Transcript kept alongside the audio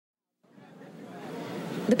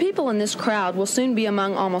The people in this crowd will soon be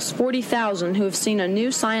among almost 40,000 who have seen a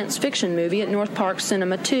new science fiction movie at North Park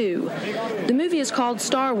Cinema 2. The movie is called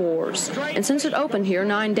Star Wars, and since it opened here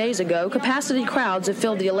 9 days ago, capacity crowds have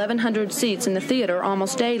filled the 1,100 seats in the theater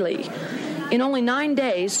almost daily. In only 9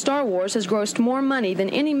 days, Star Wars has grossed more money than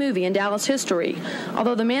any movie in Dallas history,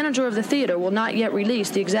 although the manager of the theater will not yet release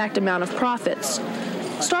the exact amount of profits.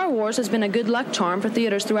 Star Wars has been a good luck charm for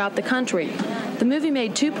theaters throughout the country. The movie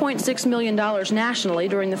made $2.6 million nationally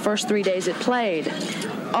during the first 3 days it played.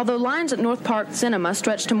 Although lines at North Park Cinema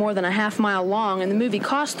stretched to more than a half-mile long and the movie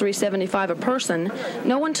cost $3.75 a person,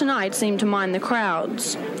 no one tonight seemed to mind the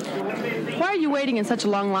crowds. Why are you waiting in such a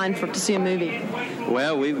long line to see a movie?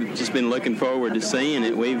 Well, we've just been looking forward to seeing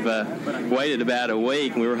it. We've waited about a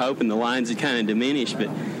week. We were hoping the lines had kind of diminished, but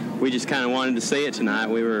we just kind of wanted to see it tonight.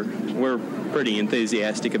 We're pretty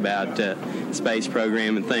enthusiastic about space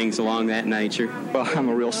program and things along that nature. Well, I'm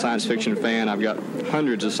a real science fiction fan. I've got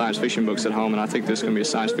hundreds of science fiction books at home, and I think this is going to be a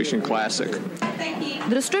science fiction classic.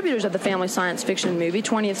 The distributors of the family science fiction movie,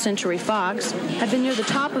 20th Century Fox, have been near the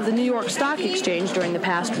top of the New York Stock Exchange during the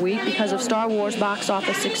past week because of Star Wars box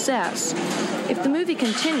office success. If the movie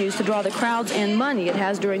continues to draw the crowds and money it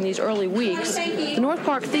has during these early weeks, the North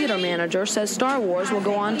Park theater manager says Star Wars will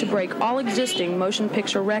go on to break all existing motion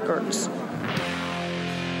picture records.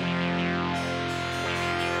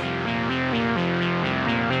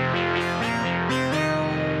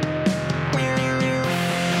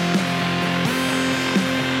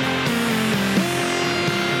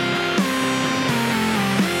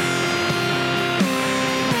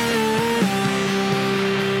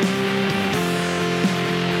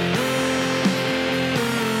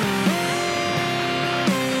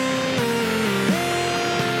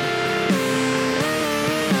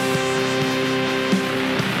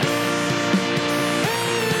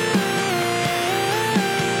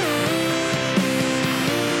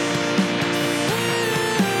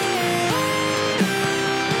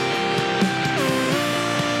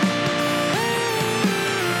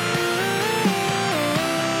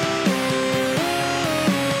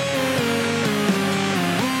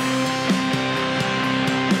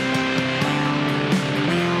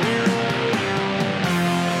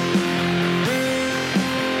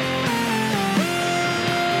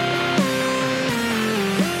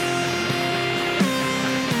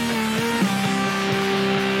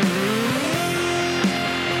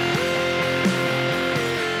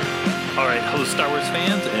 Star Wars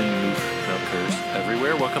fans and movie milkers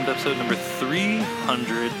everywhere. Welcome to episode number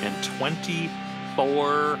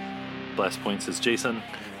 324. Blast Points is Jason.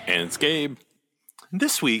 And it's Gabe.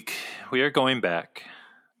 This week, we are going back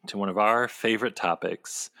to one of our favorite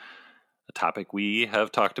topics, a topic we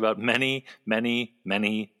have talked about many, many,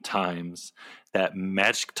 many times. That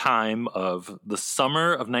magic time of the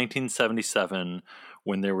summer of 1977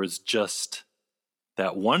 when there was just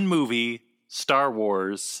that one movie, Star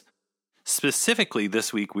Wars. Specifically,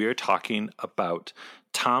 this week, we are talking about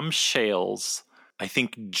Tom Shale's, I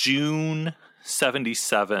think, June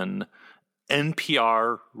 77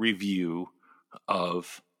 NPR review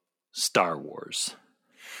of Star Wars.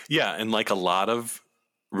 Yeah, and like a lot of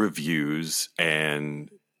reviews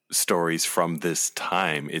and stories from this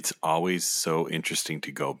time, it's always so interesting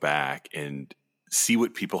to go back and see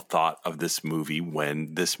what people thought of this movie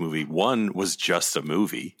when this movie, one, was just a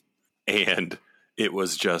movie, and it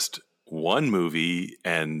was just one movie,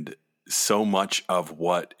 and so much of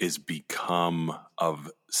what is become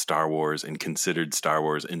of Star Wars and considered Star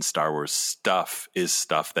Wars and Star Wars stuff is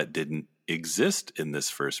stuff that didn't exist in this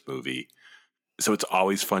first movie. So it's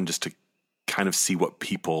always fun just to kind of see what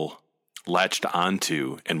people latched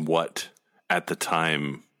onto and what at the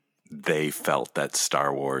time they felt that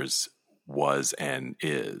Star Wars was and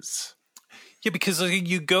is. Yeah, because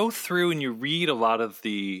you go through and you read a lot of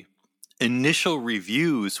the initial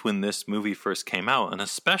reviews when this movie first came out, and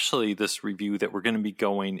especially this review that we're going to be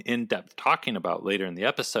going in depth talking about later in the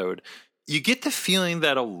episode, you get the feeling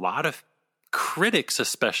that a lot of critics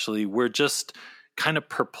especially were just kind of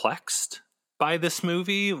perplexed by this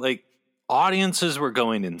movie. Like, audiences were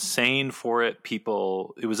going insane for it.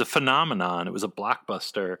 People, it was a phenomenon. It was a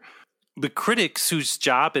blockbuster. The critics whose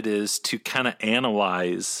job it is to kind of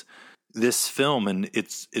analyze this film and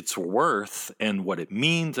its worth and what it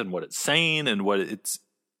means and what it's saying and what it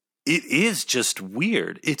is just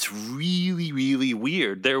weird. It's really, really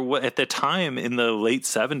weird. There was, at the time in the late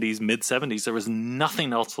 70s, mid 70s, there was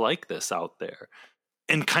nothing else like this out there.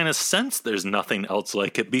 And kind of since there's nothing else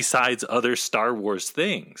like it besides other Star Wars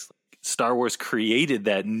things. Star Wars created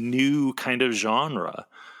that new kind of genre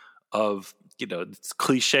of, you know, it's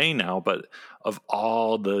cliche now, but of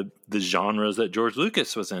all the genres that George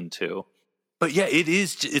Lucas was into. But yeah,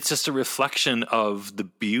 it's just a reflection of the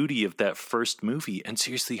beauty of that first movie, and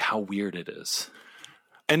seriously how weird it is.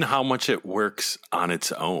 And how much it works on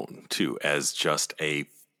its own, too, as just a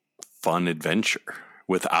fun adventure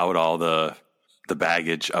without all the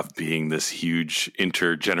baggage of being this huge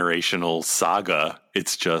intergenerational saga.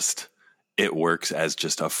 It works as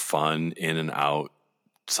just a fun in and out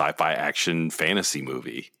sci-fi action fantasy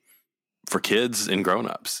movie for kids and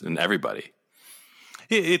grown-ups and everybody.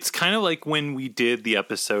 It's kind of like when we did the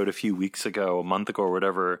episode a month ago or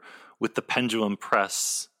whatever, with the Pendulum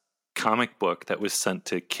Press comic book that was sent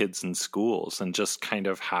to kids in schools, and just kind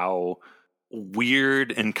of how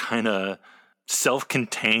weird and kind of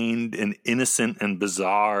self-contained and innocent and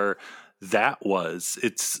bizarre that was.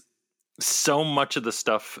 It's so much of the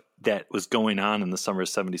stuff that was going on in the summer of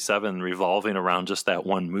 77 revolving around just that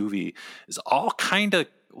one movie is all kind of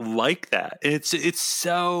like that. It's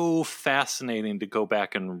so fascinating to go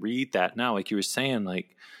back and read that now, like you were saying,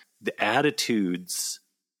 like the attitudes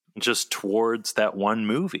just towards that one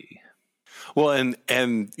movie. Well,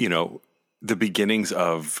 and you know, the beginnings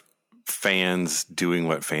of fans doing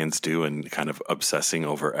what fans do and kind of obsessing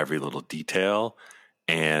over every little detail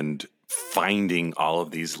and finding all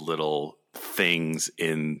of these little things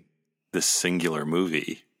in this singular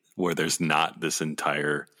movie where there's not this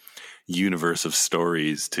entire universe of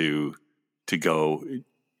stories to go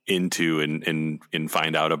into and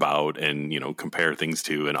find out about and, you know, compare things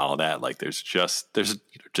to and all that. Like there's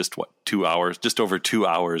just what, 2 hours, just over 2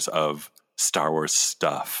 hours of Star Wars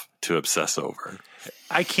stuff to obsess over.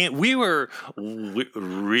 We were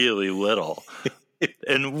really little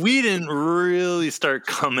and we didn't really start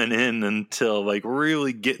coming in until like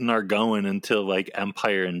really getting our going until like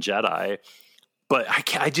Empire and Jedi. But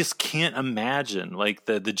I just can't imagine like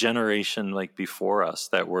the generation like before us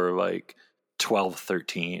that were like 12,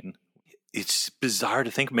 13. It's bizarre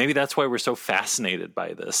to think. Maybe that's why we're so fascinated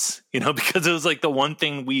by this, you know, because it was like the one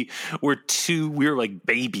thing we were like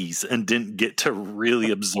babies and didn't get to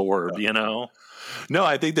really absorb, you know? No,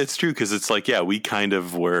 I think that's true. Cause it's like, yeah, we kind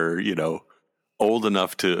of were, you know, old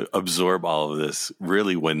enough to absorb all of this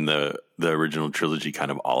really when the original trilogy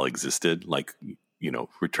kind of all existed. Like, you know,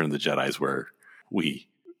 Return of the Jedi is where we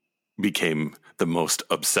became the most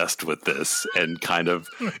obsessed with this and kind of,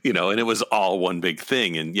 you know, and it was all one big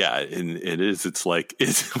thing. And yeah, and it's like,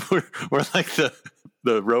 we're like the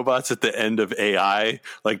robots at the end of AI,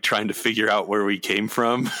 like trying to figure out where we came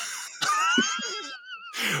from.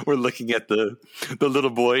 We're looking at the little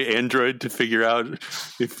boy android to figure out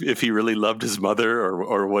if he really loved his mother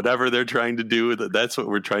or whatever they're trying to do. That's what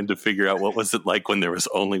we're trying to figure out. What was it like when there was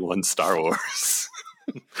only one Star Wars?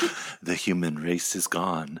 The human race is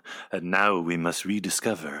gone, and now we must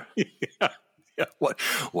rediscover. Yeah.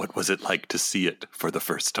 What was it like to see it for the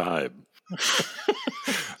first time?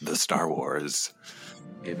 The Star Wars.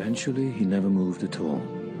 Eventually, he never moved at all,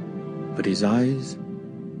 but his eyes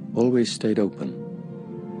always stayed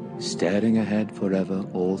open, staring ahead forever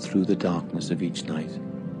all through the darkness of each night.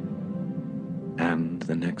 And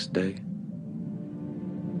the next day,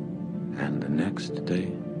 and the next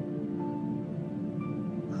day.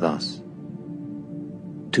 Thus,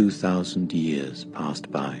 2,000 years passed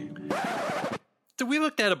by. So we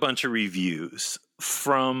looked at a bunch of reviews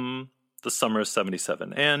from the summer of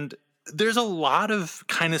 77, and there's a lot of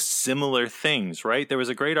kind of similar things, right? There was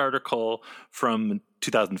a great article from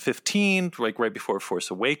 2015, like right before Force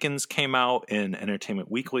Awakens came out in Entertainment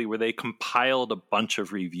Weekly, where they compiled a bunch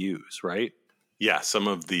of reviews, right? Yeah, some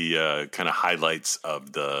of the kind of highlights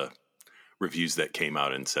of the reviews that came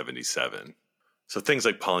out in 77. So things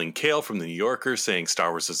like Pauline Kael from The New Yorker saying Star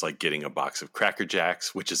Wars is like getting a box of Cracker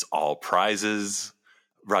Jacks, which is all prizes.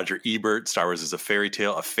 Roger Ebert, Star Wars is a fairy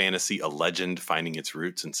tale, a fantasy, a legend, finding its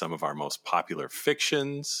roots in some of our most popular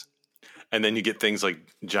fictions. And then you get things like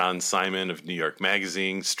John Simon of New York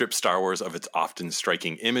Magazine, strip Star Wars of its often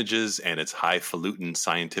striking images and its highfalutin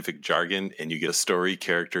scientific jargon, and you get a story,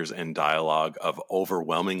 characters, and dialogue of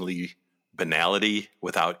overwhelmingly banality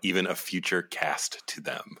without even a future cast to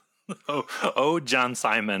them. Oh, John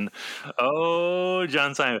Simon. Oh,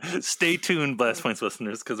 John Simon. Stay tuned, Blast Points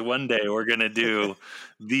listeners, because one day we're going to do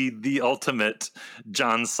the ultimate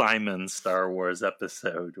John Simon Star Wars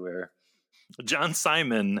episode where John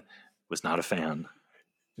Simon was not a fan.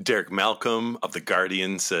 Derek Malcolm of The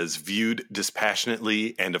Guardian says, viewed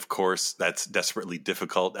dispassionately, and of course, that's desperately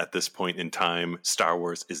difficult at this point in time. Star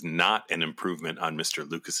Wars is not an improvement on Mr.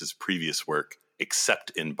 Lucas's previous work,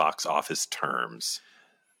 except in box office terms.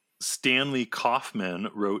 Stanley Kaufman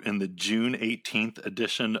wrote in the June 18th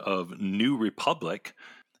edition of New Republic,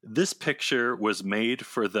 this picture was made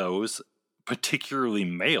for those, particularly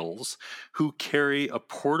males, who carry a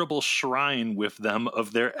portable shrine with them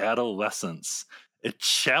of their adolescence, a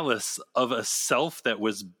chalice of a self that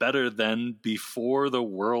was better than before the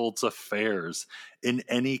world's affairs, in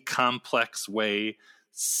any complex way,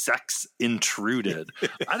 sex intruded.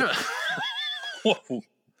 I don't. Whoa.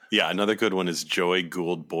 Yeah, another good one is Joy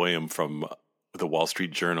Gould Boyum from the Wall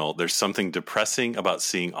Street Journal. There's something depressing about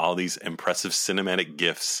seeing all these impressive cinematic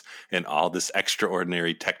gifts and all this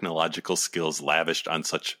extraordinary technological skills lavished on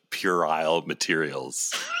such puerile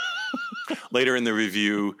materials. Later in the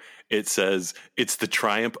review, it says, it's the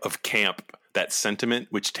triumph of camp, that sentiment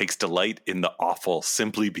which takes delight in the awful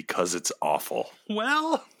simply because it's awful.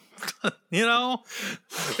 Well, you know,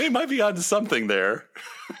 they might be onto something there.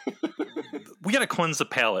 We got to cleanse the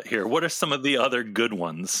palate here. What are some of the other good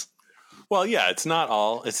ones? Well, yeah, it's not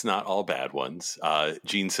all bad ones.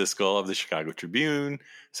 Gene Siskel of the Chicago Tribune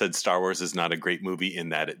said Star Wars is not a great movie in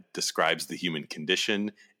that it describes the human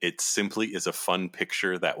condition. It simply is a fun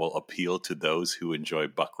picture that will appeal to those who enjoy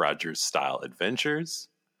Buck Rogers style adventures.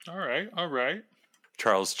 All right.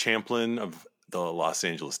 Charles Champlin of the Los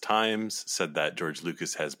Angeles Times said that George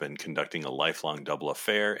Lucas has been conducting a lifelong double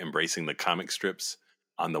affair, embracing the comic strips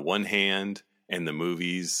on the one hand and the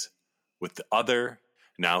movies with the other.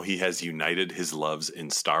 Now he has united his loves in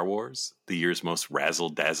Star Wars, the year's most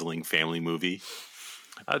razzle-dazzling family movie.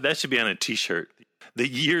 That should be on a T-shirt. The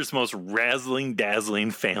year's most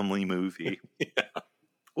razzling-dazzling family movie. Yeah.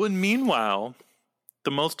 Well, and meanwhile,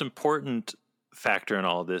 the most important factor in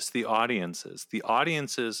all this, the audiences. The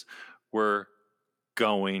audiences were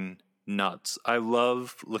going nuts. I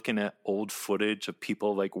love looking at old footage of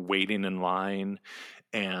people like waiting in line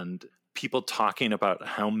and people talking about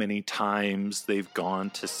how many times they've gone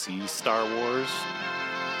to see Star Wars.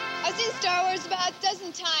 I've seen Star Wars about a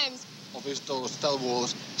dozen times. Ho visto Star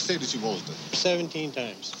Wars 16 volte. 17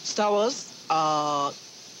 times. Star Wars?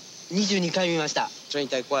 22回見ました.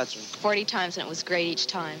 34. 40 times, and it was great each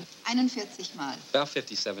time. 41 Mal. About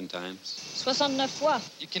 57 times. 69 fois.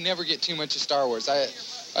 You can never get too much of Star Wars.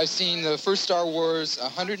 I've seen the first Star Wars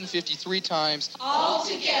 153 times.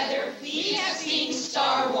 Altogether, we have seen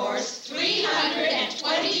Star Wars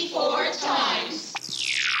 324 times.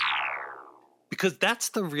 Because that's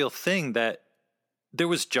the real thing, that there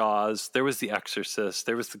was Jaws, there was The Exorcist,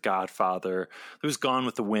 there was The Godfather, there was Gone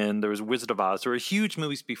with the Wind, there was Wizard of Oz. There were huge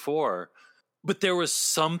movies before. But there was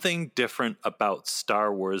something different about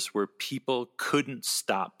Star Wars where people couldn't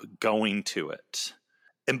stop going to it.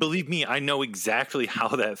 And believe me, I know exactly how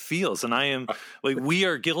that feels. And I am like, we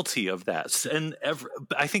are guilty of that. And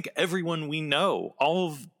I think everyone we know,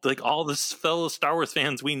 all the fellow Star Wars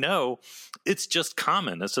fans we know, it's just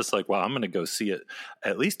common. It's just like, well, I'm going to go see it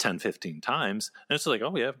at least 10, 15 times. And it's like,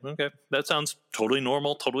 oh yeah, okay. That sounds totally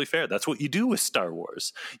normal, totally fair. That's what you do with Star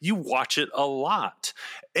Wars. You watch it a lot.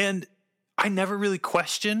 And I never really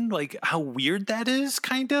question like how weird that is,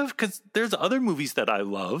 kind of, because there's other movies that I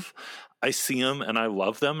love. I see them and I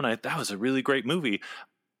love them, and that was a really great movie.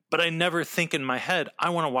 But I never think in my head,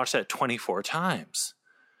 I want to watch that 24 times.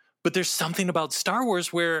 But there's something about Star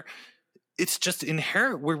Wars where it's just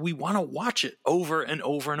inherent, where we want to watch it over and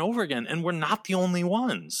over and over again, and we're not the only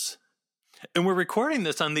ones. And we're recording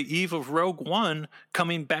this on the eve of Rogue One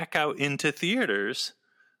coming back out into theaters.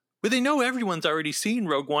 But they know everyone's already seen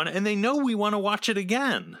Rogue One, and they know we want to watch it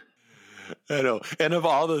again. I know. And of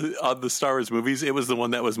all the Star Wars movies, it was the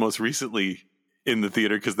one that was most recently in the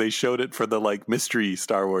theater because they showed it for the like mystery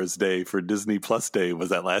Star Wars day for Disney Plus Day. Was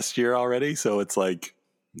that last year already? So it's like,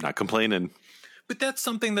 not complaining. But that's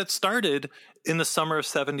something that started in the summer of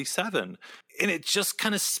 77. And it just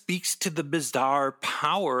kind of speaks to the bizarre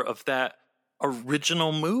power of that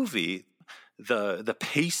original movie. The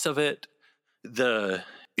pace of it, the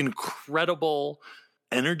incredible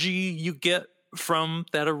energy you get from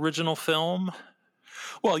that original film.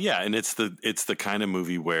 Well, yeah, and it's the kind of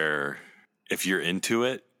movie where if you're into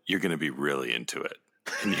it, you're going to be really into it.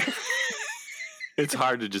 And it's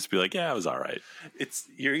hard to just be like, yeah, it was all right.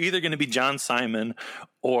 You're either going to be John Simon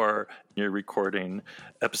or you're recording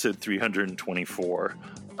episode 324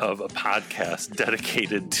 of a podcast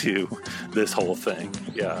dedicated to this whole thing.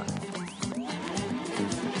 Yeah.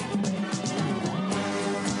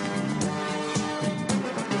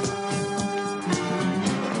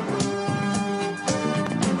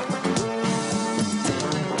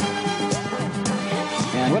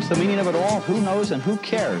 And what's the meaning of it all? Who knows and who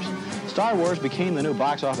cares? Star Wars became the new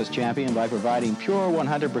box office champion by providing pure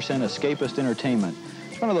 100% escapist entertainment.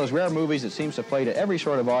 It's one of those rare movies that seems to play to every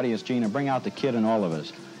sort of audience, Gene, and bring out the kid in all of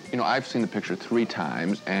us. You know, I've seen the picture 3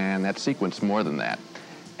 times, and that sequence more than that.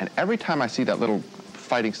 And every time I see that little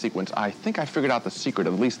fighting sequence, I think I figured out the secret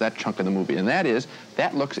of at least that chunk of the movie, and that is,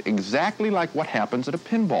 that looks exactly like what happens at a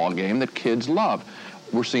pinball game that kids love.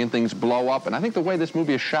 We're seeing things blow up, and I think the way this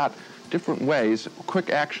movie is shot different ways, quick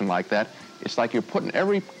action like that, it's like you're putting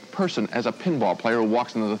every person as a pinball player who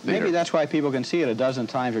walks into the theater. Maybe that's why people can see it a dozen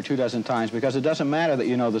times or 24 times, because it doesn't matter that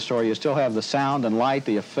you know the story. You still have the sound and light,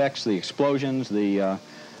 the effects, the explosions, the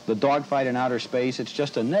dogfight in outer space. It's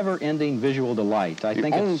just a never-ending visual delight. I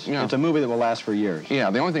think it's a movie that will last for years. Yeah,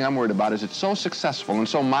 the only thing I'm worried about is it's so successful and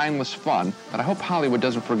so mindless fun that I hope Hollywood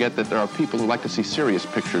doesn't forget that there are people who like to see serious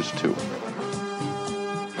pictures, too.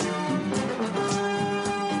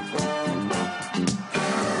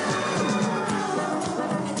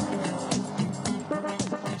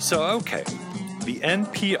 So, okay, the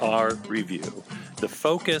NPR review, the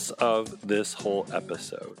focus of this whole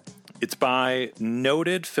episode. It's by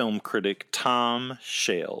noted film critic Tom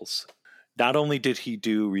Shales. Not only did he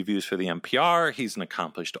do reviews for the NPR, he's an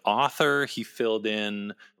accomplished author. He filled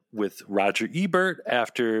in with Roger Ebert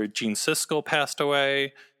after Gene Siskel passed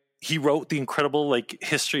away. He wrote the incredible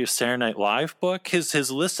History of Saturday Night Live book.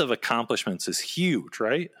 His list of accomplishments is huge,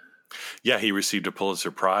 right? Yeah, he received a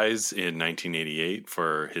Pulitzer Prize in 1988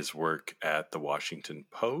 for his work at the Washington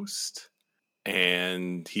Post.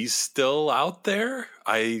 And he's still out there.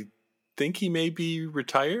 I think he may be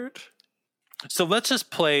retired. So let's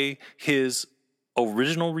just play his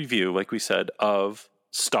original review, like we said, of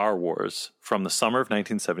Star Wars from the summer of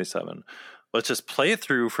 1977. Let's just play it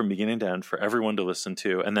through from beginning to end for everyone to listen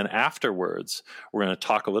to. And then afterwards, we're going to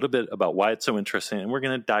talk a little bit about why it's so interesting, and we're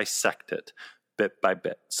going to dissect it bit by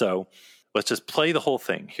bit. So let's just play the whole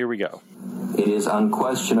thing. Here we go. It is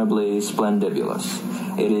unquestionably splendibulous.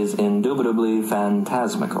 It is indubitably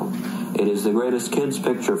phantasmical. It is the greatest kids'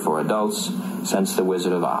 picture for adults since The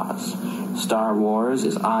Wizard of Oz. Star Wars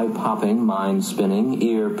is eye-popping, mind-spinning,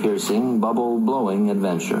 ear-piercing, bubble-blowing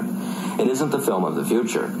adventure. It isn't the film of the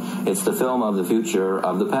future. It's the film of the future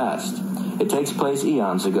of the past. It takes place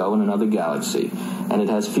eons ago in another galaxy, and it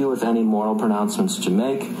has few, if any, moral pronouncements to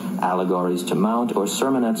make, allegories to mount, or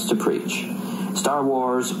sermonettes to preach. Star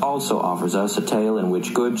Wars also offers us a tale in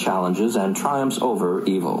which good challenges and triumphs over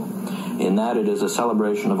evil. In that it is a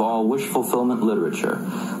celebration of all wish fulfillment literature,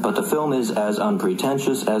 but the film is as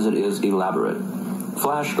unpretentious as it is elaborate.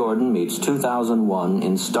 Flash Gordon meets 2001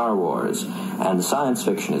 in Star Wars, and science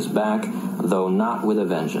fiction is back, though not with a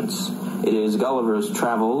vengeance. It is Gulliver's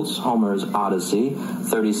Travels, Homer's Odyssey,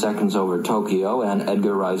 30 Seconds Over Tokyo, and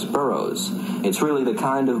Edgar Rice Burroughs. It's really the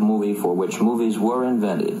kind of movie for which movies were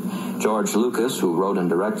invented. George Lucas, who wrote and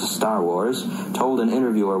directed Star Wars, told an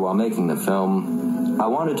interviewer while making the film, "I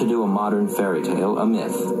wanted to do a modern fairy tale, a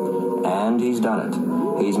myth." And he's done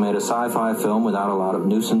it. He's made a sci-fi film without a lot of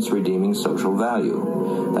nuisance-redeeming social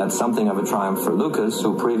value. That's something of a triumph for Lucas,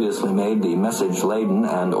 who previously made the message-laden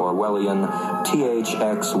and Orwellian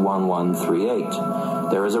THX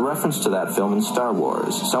 1138. There is a reference to that film in Star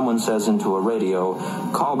Wars. Someone says into a radio,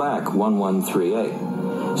 "Call back 1138.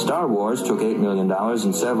 Star Wars took $8 million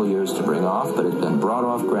and several years to bring off, but it's been brought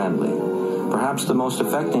off grandly. Perhaps the most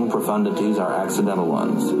affecting profundities are accidental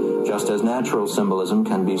ones, just as natural symbolism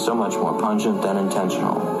can be so much more pungent than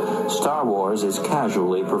intentional. Star Wars is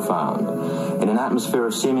casually profound. In an atmosphere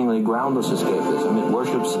of seemingly groundless escapism, it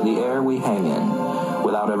worships the air we hang in.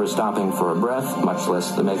 Without ever stopping for a breath, much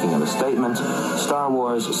less the making of a statement, Star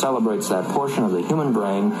Wars celebrates that portion of the human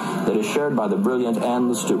brain that is shared by the brilliant and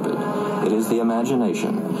the stupid. It is the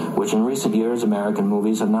imagination, which in recent years American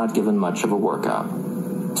movies have not given much of a workout.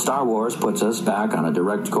 Star Wars puts us back on a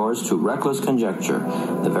direct course to reckless conjecture,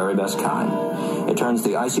 the very best kind. It turns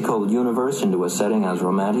the icy-cold universe into a setting as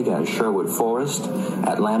romantic as Sherwood Forest,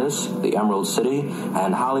 Atlantis, the Emerald City,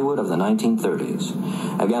 and Hollywood of the 1930s.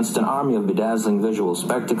 Against an army of bedazzling visual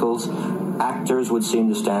spectacles, actors would seem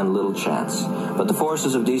to stand little chance. But the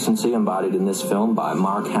forces of decency embodied in this film by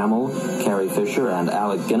Mark Hamill, Carrie Fisher, and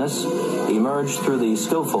Alec Guinness emerged through the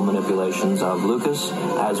skillful manipulations of Lucas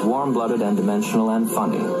as warm-blooded and dimensional and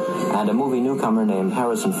funny. And a movie newcomer named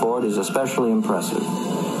Harrison Ford is especially impressive.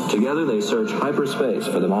 Together they search hyperspace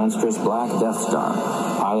for the monstrous Black Death Star,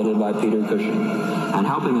 piloted by Peter Cushing. And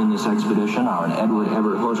helping in this expedition are an Edward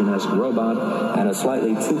Everett Horton-esque robot and a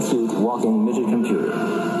slightly too-cute walking midget computer,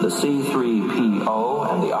 the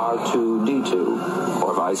C-3PO and the R2-D2,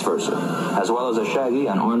 or vice versa, as well as a shaggy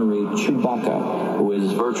and ornery Chewbacca, who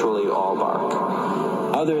is virtually all bark.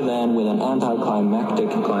 Other than with an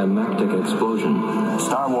anticlimactic explosion,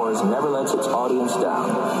 Star Wars never lets its audience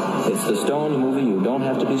down. It's the stoned movie you don't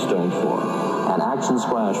have to be stoned for, an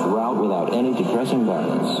action-splashed rout without any depressing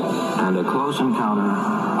violence, and a close encounter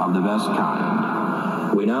of the best kind.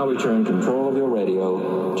 We now return control of your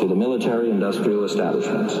radio to the military-industrial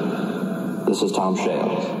establishment. This is Tom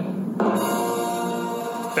Shales.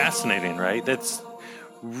 Fascinating, right? That's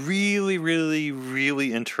really, really,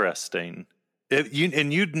 really interesting.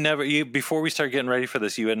 You'd never, before we start getting ready for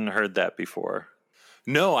this, you hadn't heard that before.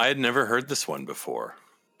 No, I had never heard this one before.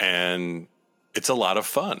 And it's a lot of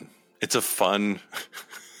fun. It's a fun,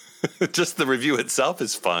 just the review itself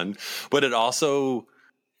is fun, but it also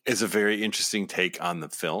is a very interesting take on the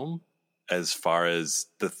film as far as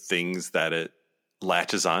the things that it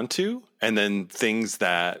latches onto and then things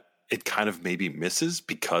that it kind of maybe misses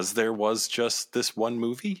because there was just this one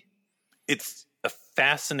movie. It's a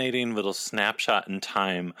fascinating little snapshot in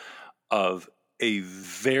time of a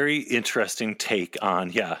very interesting take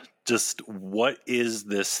on, just what is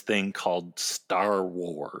this thing called Star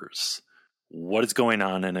Wars? What is going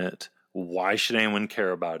on in it? Why should anyone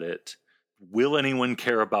care about it? Will anyone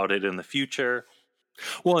care about it in the future?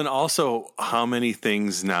 Well, and also how many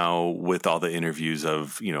things now with all the interviews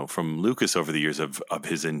of, from Lucas over the years of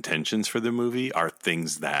his intentions for the movie are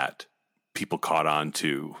things that people caught on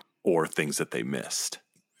to or things that they missed.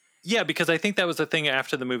 Yeah, because I think that was the thing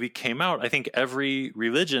after the movie came out. I think every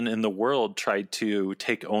religion in the world tried to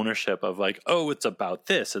take ownership of it's about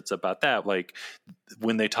this, it's about that. Like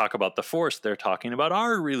when they talk about the Force, they're talking about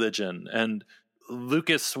our religion. And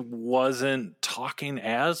Lucas wasn't talking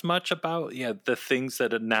as much about the things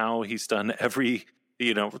that now he's done every,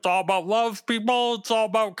 it's all about love, people. It's all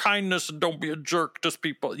about kindness and don't be a jerk to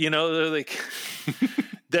people.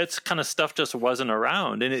 That's kind of stuff just wasn't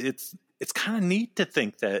around. And it's kind of neat to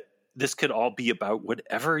think that this could all be about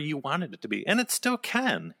whatever you wanted it to be. And it still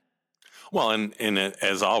can. Well, and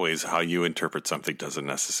as always, how you interpret something doesn't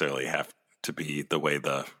necessarily have to be the way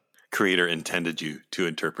the creator intended you to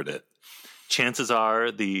interpret it. Chances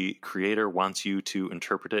are the creator wants you to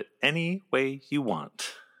interpret it any way you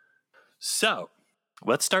want. So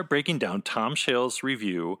let's start breaking down Tom Shales'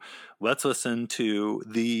 review. Let's listen to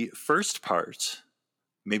the first part,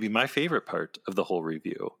 maybe my favorite part of the whole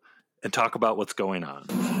review, and talk about what's going on.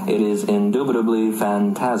 It is indubitably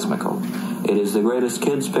phantasmical. It is the greatest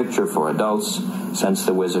kids' picture for adults since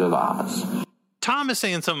The Wizard of Oz. Tom is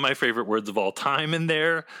saying some of my favorite words of all time in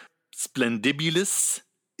there. Splendibulous,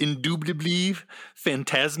 indubitably,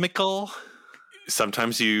 phantasmical.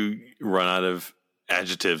 Sometimes you run out of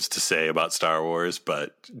adjectives to say about Star Wars,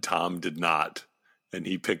 but Tom did not, and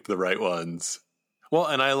he picked the right ones. Well,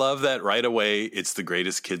 and I love that right away, it's the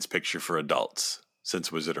greatest kids' picture for adults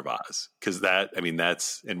since Wizard of Oz. Because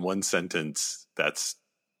that's, in one sentence, that's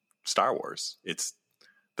Star Wars. It's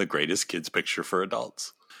the greatest kids' picture for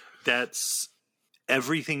adults. That's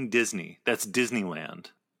everything Disney. That's Disneyland.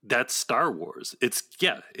 That's Star Wars. It's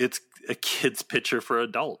a kid's picture for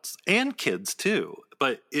adults and kids too.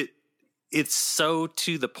 But it's so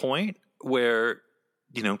to the point where,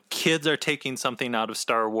 kids are taking something out of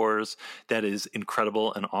Star Wars that is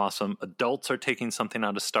incredible and awesome. Adults are taking something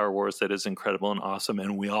out of Star Wars that is incredible and awesome,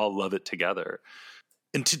 and we all love it together.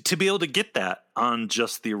 And to be able to get that on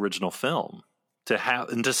just the original film,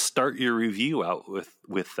 to start your review out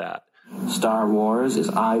with that. Star Wars is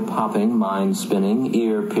eye-popping, mind-spinning,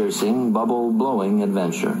 ear-piercing, bubble-blowing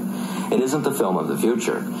adventure. It isn't the film of the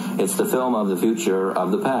future. It's the film of the future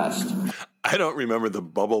of the past. I don't remember the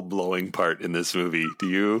bubble-blowing part in this movie. Do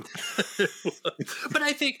you? But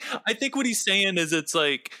I think what he's saying is it's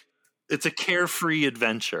a carefree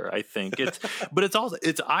adventure, I think. But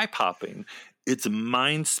it's eye-popping. It's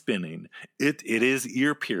mind-spinning. It is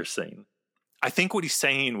ear-piercing. I think what he's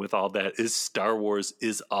saying with all that is Star Wars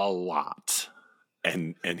is a lot.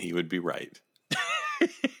 And he would be right.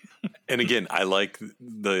 And again, I like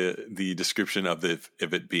the description of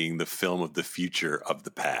it being the film of the future of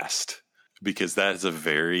the past, because that is a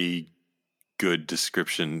very good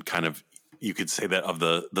description, kind of, you could say that, of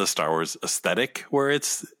the Star Wars aesthetic, where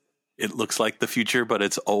it looks like the future, but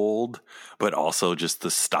it's old, but also just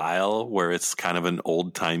the style where it's kind of an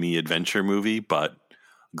old-timey adventure movie, but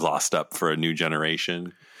glossed up for a new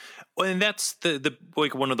generation. Well, and that's the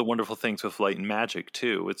one of the wonderful things with Light and Magic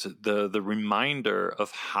too. It's the reminder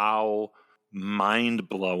of how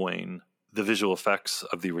mind-blowing the visual effects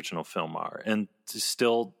of the original film are, and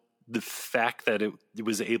still the fact that it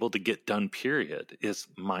was able to get done, period, is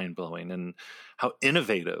mind-blowing, and how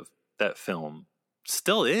innovative that film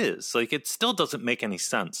still is. It still doesn't make any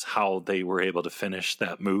sense how they were able to finish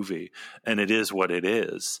that movie, and it is what it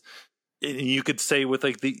is. And you could say with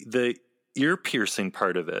the ear-piercing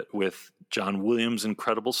part of it, with John Williams'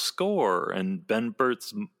 incredible score and Ben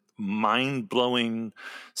Burtt's mind-blowing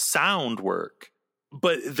sound work.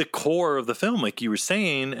 But the core of the film, like you were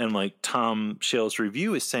saying, and like Tom Shales'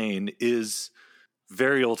 review is saying, is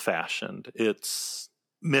very old-fashioned. It's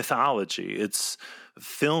mythology. It's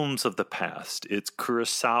films of the past. It's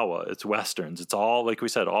Kurosawa. It's Westerns. It's all, like we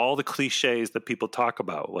said, all the cliches that people talk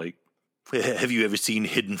about. Like, have you ever seen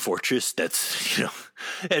Hidden Fortress? That's,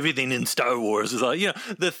 everything in Star Wars is all,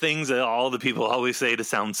 the things that all the people always say to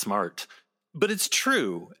sound smart. But it's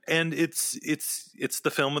true. And it's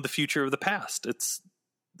the film of the future of the past. It's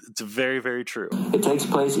very, very true. It takes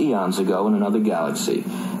place eons ago in another galaxy,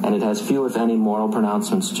 and it has few, if any, moral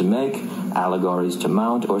pronouncements to make, allegories to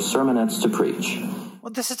mount, or sermonettes to preach.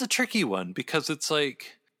 Well, this is a tricky one because it's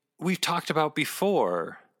like we've talked about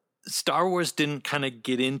before. Star Wars didn't kind of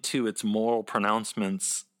get into its moral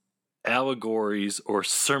pronouncements, allegories, or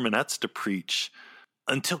sermonettes to preach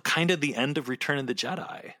until kind of the end of Return of the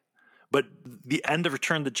Jedi. But the end of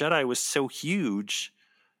Return of the Jedi was so huge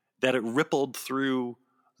that it rippled through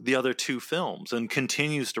the other two films and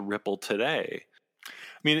continues to ripple today. I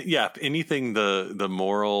mean, yeah, anything the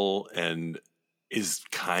moral and is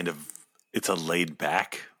kind of, it's a laid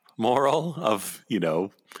back moral of,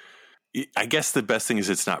 I guess the best thing is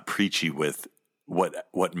it's not preachy with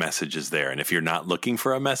what message is there. And if you're not looking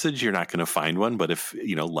for a message, you're not going to find one. But if,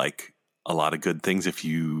 like a lot of good things, if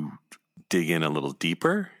you dig in a little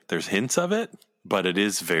deeper, there's hints of it. But it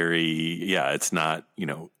is it's not,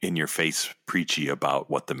 in your face preachy about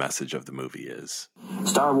what the message of the movie is.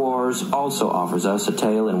 Star Wars also offers us a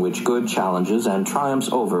tale in which good challenges and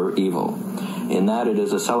triumphs over evil. In that it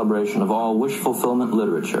is a celebration of all wish fulfillment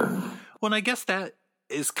literature. Well, and I guess that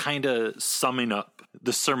is kind of summing up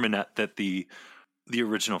the sermonette that the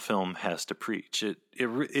original film has to preach. It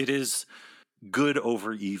is good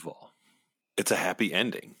over evil. It's a happy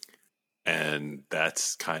ending. And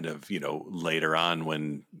that's kind of, later on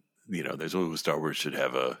when, there's Star Wars should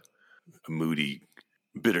have a moody,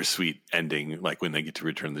 bittersweet ending, like when they get to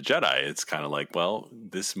Return of the Jedi. It's kind of like, well,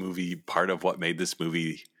 this movie, part of what made this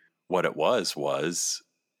movie what it was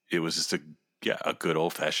it was just a good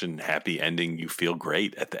old-fashioned happy ending. You feel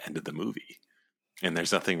great at the end of the movie. And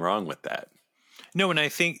there's nothing wrong with that. No, and I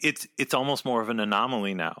think it's almost more of an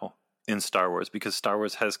anomaly now in Star Wars because Star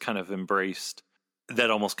Wars has kind of embraced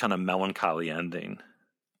that almost kind of melancholy ending.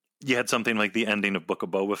 You had something like the ending of Book of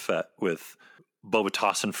Boba Fett with Boba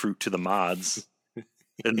tossing fruit to the mods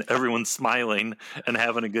and everyone's smiling and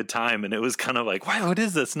having a good time. And it was kind of like, wow, what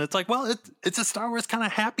is this? And it's like, well, it's a Star Wars kind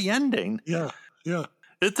of happy ending. Yeah. Yeah.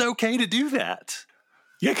 It's okay to do that.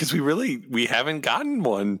 Yeah. Cause we haven't gotten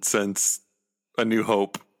one since A New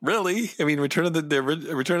Hope. Really? I mean, Return of the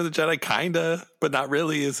Jedi kinda, but not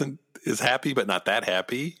really is happy, but not that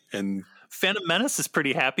happy. And Phantom Menace is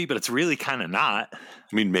pretty happy, but it's really kind of not.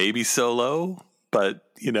 I mean, maybe Solo, but,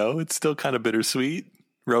 it's still kind of bittersweet.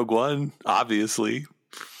 Rogue One, obviously,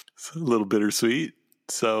 it's a little bittersweet.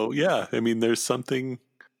 So, yeah, I mean, there's something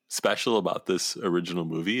special about this original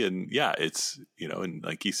movie. And, yeah, it's, and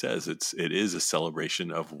like he says, it is a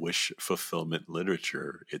celebration of wish fulfillment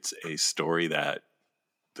literature. It's a story that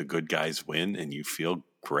the good guys win and you feel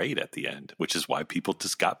great at the end, which is why people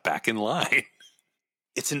just got back in line.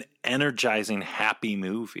 It's an energizing, happy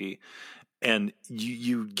movie, and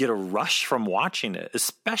you get a rush from watching it,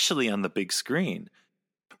 especially on the big screen.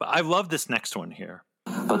 But I love this next one here.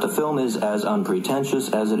 But the film is as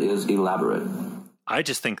unpretentious as it is elaborate. I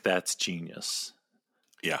just think that's genius.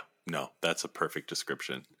 Yeah, no, that's a perfect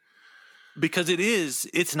description. Because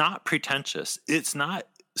it's not pretentious. It's not,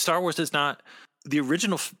 Star Wars is not, the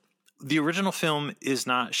original film is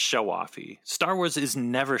not show-offy. Star Wars is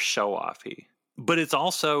never show-offy. But it's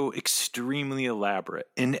also extremely elaborate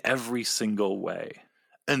in every single way.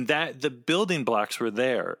 And that the building blocks were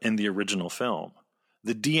there in the original film.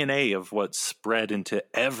 The DNA of what spread into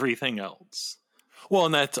everything else. Well,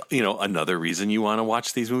 and that's, another reason you want to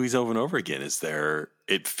watch these movies over and over again is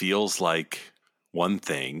it feels like one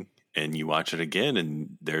thing and you watch it again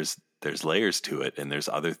and there's layers to it and there's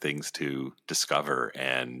other things to discover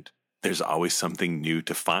and there's always something new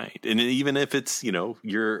to find. And even if it's,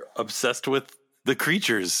 you're obsessed with the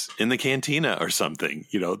creatures in the cantina or something,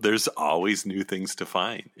 there's always new things to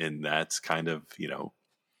find. And that's kind of,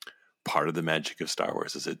 part of the magic of Star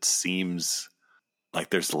Wars is it seems like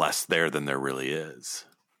there's less there than there really is.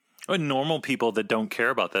 And normal people that don't care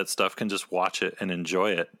about that stuff can just watch it and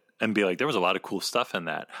enjoy it and be like, there was a lot of cool stuff in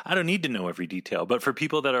that. I don't need to know every detail. But for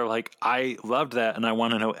people that are like, I loved that and I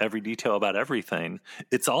want to know every detail about everything,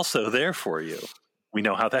 it's also there for you. We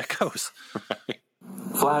know how that goes. Right.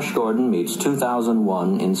 Flash Gordon meets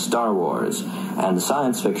 2001 in Star Wars, and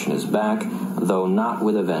science fiction is back, though not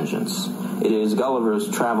with a vengeance. It is Gulliver's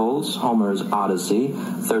Travels, Homer's Odyssey,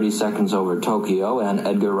 30 Seconds Over Tokyo, and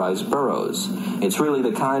Edgar Rice Burroughs. It's really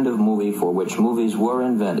the kind of movie for which movies were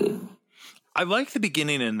invented. I like the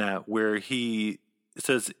beginning in that where he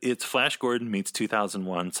says it's Flash Gordon meets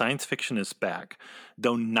 2001. Science fiction is back,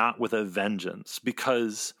 though not with a vengeance,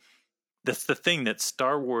 because that's the thing that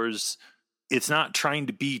Star Wars, it's not trying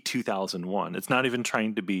to be 2001. It's not even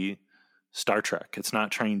trying to be Star Trek. It's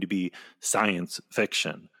not trying to be science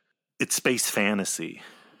fiction. It's space fantasy.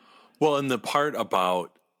 Well, and the part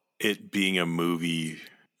about it being a movie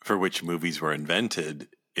for which movies were invented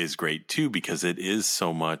is great too, because it is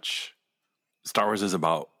so much. Star Wars is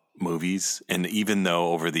about movies. And even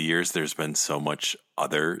though over the years there's been so much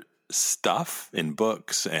other stuff in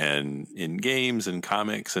books and in games and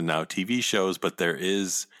comics and now TV shows, but there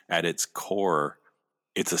is at its core,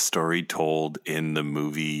 it's a story told in the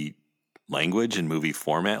movie language and movie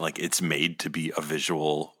format. Like, it's made to be a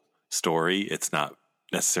visual story. It's not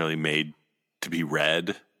necessarily made to be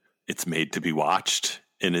read. It's made to be watched,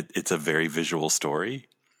 and it's a very visual story.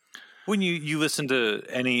 When you listen to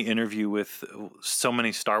any interview with so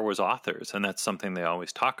many Star Wars authors, and that's something they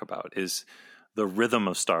always talk about, is the rhythm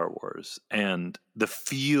of Star Wars and the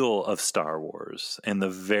feel of Star Wars and the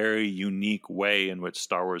very unique way in which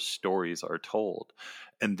Star Wars stories are told,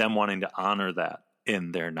 and them wanting to honor that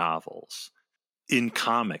in their novels, in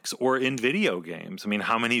comics, or in video games. I mean,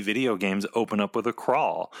 how many video games open up with a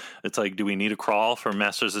crawl? It's like, do we need a crawl for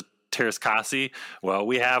Masters of Teräs Käsi? Well,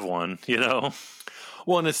 we have one, you know?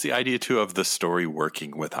 Well, and it's the idea, too, of the story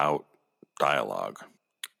working without dialogue,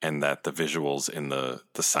 and that the visuals and the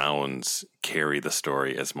sounds carry the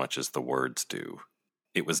story as much as the words do.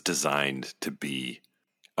 It was designed to be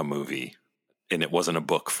a movie, and it wasn't a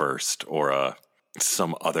book first or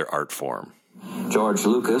some other art form. George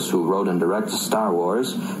Lucas, who wrote and directed Star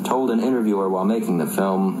Wars, told an interviewer while making the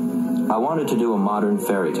film, "I wanted to do a modern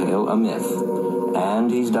fairy tale, a myth.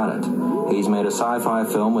 And he's done it. He's made a sci-fi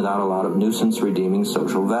film without a lot of nuisance-redeeming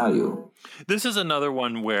social value." This is another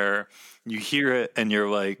one where you hear it and you're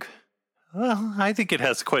like, well, I think it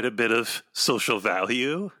has quite a bit of social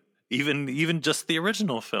value, even just the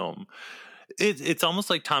original film. It's almost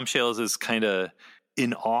like Tom Shales is kind of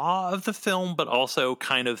in awe of the film, but also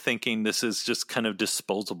kind of thinking this is just kind of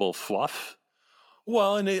disposable fluff.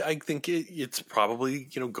 Well, and I think it's probably,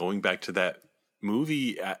 going back to that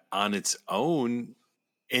movie on its own,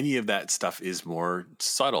 any of that stuff is more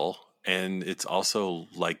subtle. And it's also,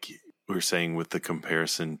 like we were saying with the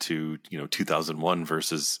comparison to, 2001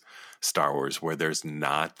 versus Star Wars, where there's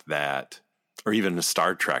not that, or even a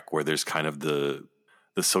Star Trek, where there's kind of the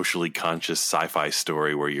socially conscious sci-fi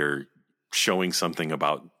story where you're showing something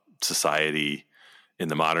about society in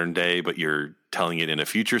the modern day, but you're telling it in a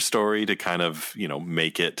future story to kind of,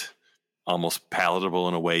 make it almost palatable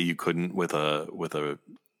in a way you couldn't with a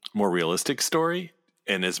more realistic story.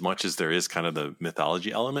 And as much as there is kind of the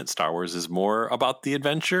mythology element, Star Wars is more about the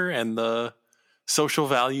adventure, and the social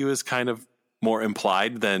value is kind of more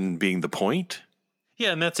implied than being the point.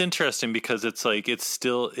 Yeah, and that's interesting because it's like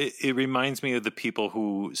it reminds me of the people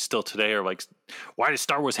who still today are like, why does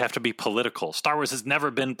Star Wars have to be political? Star Wars has never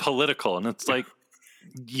been political. And it's like,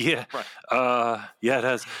 yeah, right. Yeah, it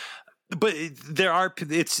has. But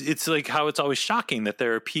it's like how it's always shocking that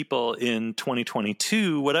there are people in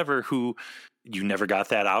 2022, whatever, who you never got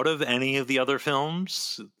that out of any of the other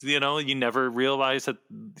films. You never realize that,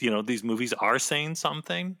 these movies are saying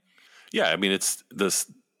something. Yeah, I mean, there's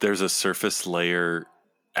a surface layer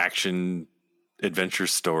action adventure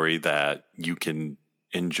story that you can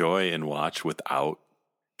enjoy and watch without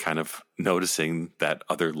kind of noticing that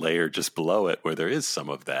other layer just below it, where there is some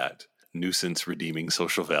of that nuisance redeeming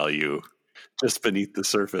social value just beneath the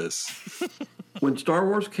surface. When Star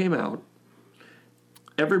Wars came out,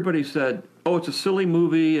 everybody said, oh, it's a silly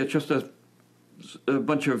movie. It's just a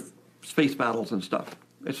bunch of space battles and stuff.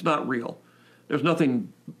 It's not real. There's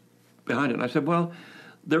nothing behind it. And I said, well,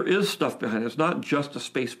 there is stuff behind it. It's not just a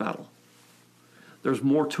space battle. There's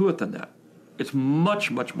more to it than that. It's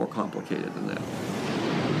much, much more complicated than that.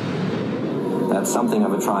 That's something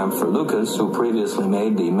of a triumph for Lucas, who previously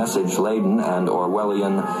made the message-laden and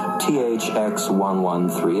Orwellian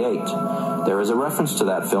THX-1138. There is a reference to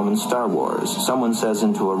that film in Star Wars. Someone says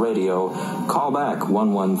into a radio, "Call back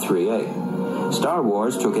 1138. Star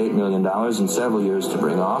Wars took $8 million and several years to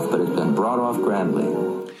bring off, but it's been brought off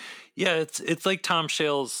grandly. Yeah, it's like Tom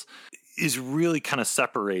Shales is really kind of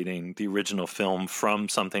separating the original film from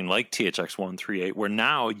something like THX-138, where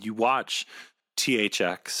now you watch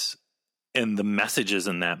THX and the messages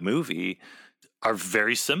in that movie are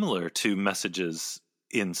very similar to messages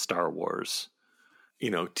in Star Wars.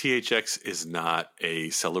 THX is not a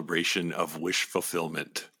celebration of wish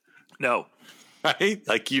fulfillment. No. Right?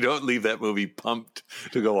 Like, you don't leave that movie pumped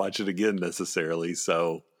to go watch it again necessarily.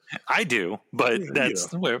 So I do, but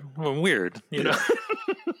that's weird, you know.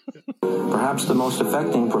 Perhaps the most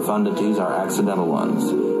affecting profundities are accidental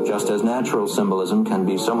ones, just as natural symbolism can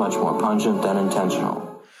be so much more pungent than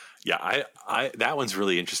intentional. Yeah, I that one's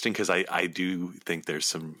really interesting because I do think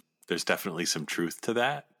there's definitely some truth to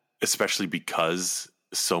that, especially because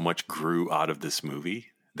so much grew out of this movie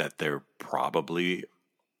that there probably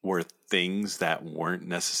were things that weren't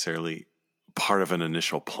necessarily part of an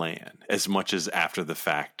initial plan, as much as after the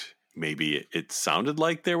fact maybe it sounded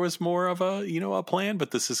like there was more of a plan.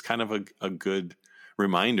 But this is kind of a good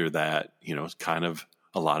reminder that kind of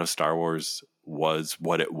a lot of Star Wars was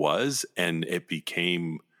what it was, and it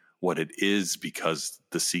became what it is because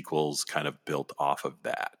the sequels kind of built off of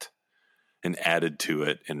that and added to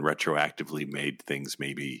it and retroactively made things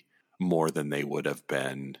maybe more than they would have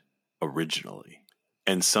been originally.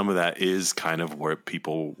 And some of that is kind of where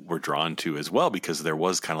people were drawn to as well, because there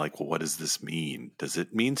was kind of like, well, what does this mean? Does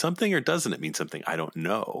it mean something or doesn't it mean something? I don't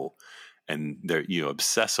know. And there,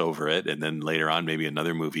 obsess over it. And then later on, maybe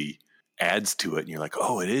another movie adds to it and you're like,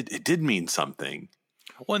 oh, it did mean something.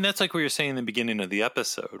 Well, and that's like what you're saying in the beginning of the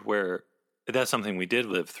episode, where that's something we did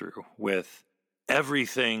live through with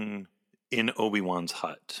everything in Obi-Wan's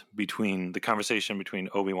hut, between the conversation between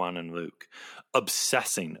Obi-Wan and Luke,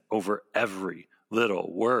 obsessing over every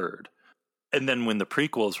little word. And then when the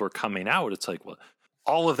prequels were coming out, it's like, well,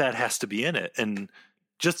 all of that has to be in it. And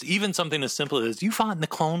just even something as simple as, you fought in the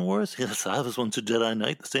Clone Wars? Yes, I was once a Jedi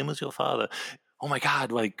Knight, the same as your father. Oh my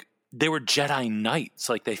God, like, they were Jedi Knights,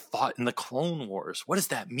 like they fought in the Clone Wars. What does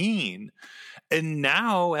that mean? And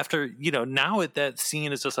now, after, now that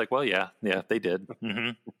scene is just like, well, yeah, they did.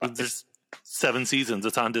 Mm-hmm. There's 7 seasons.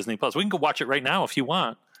 It's on Disney Plus. We can go watch it right now if you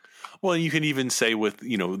want. Well, you can even say with, the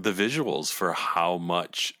visuals for how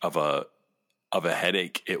much of a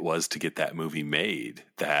headache it was to get that movie made,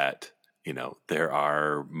 that, there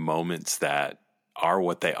are moments that are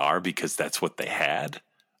what they are because that's what they had.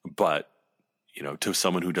 But, to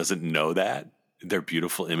someone who doesn't know that, they're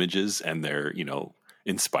beautiful images and they're,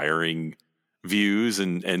 inspiring views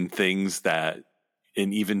and things that,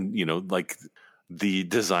 and even, like the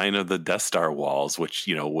design of the Death Star walls, which,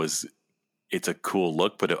 it's a cool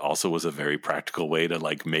look, but it also was a very practical way to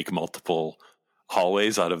like make multiple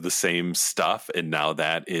hallways out of the same stuff. And now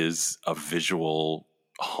that is a visual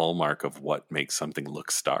hallmark of what makes something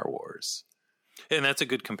look Star Wars. And that's a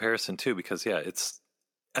good comparison too, because it's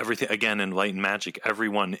everything, again, in Light and Magic,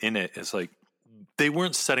 everyone in it is like, they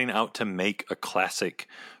weren't setting out to make a classic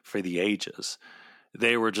for the ages.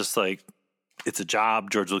 They were just like, it's a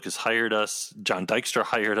job. George Lucas hired us. John Dykstra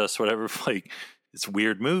hired us, whatever. Like, it's a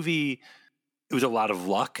weird movie. It was a lot of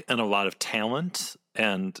luck and a lot of talent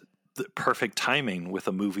and the perfect timing with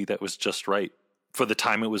a movie that was just right for the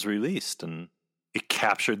time it was released. And it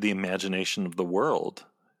captured the imagination of the world.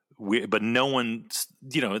 But no one,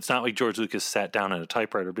 it's not like George Lucas sat down at a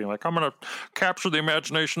typewriter being like, I'm going to capture the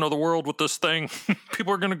imagination of the world with this thing.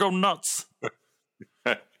 People are going to go nuts.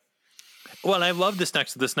 Well, I love this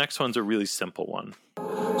next one's a really simple one.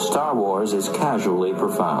 Star Wars is casually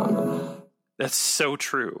profound. That's so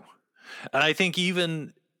true. And I think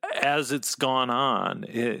even as it's gone on,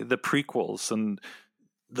 the prequels and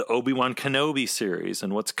the Obi-Wan Kenobi series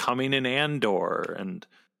and what's coming in Andor, and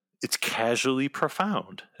it's casually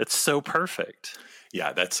profound. It's so perfect.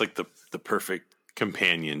 Yeah, that's like the perfect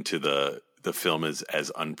companion to the film is as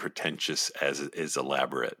unpretentious as it is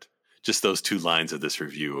elaborate. Just those 2 lines of this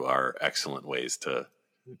review are excellent ways to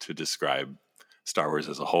describe Star Wars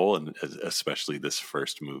as a whole, and especially this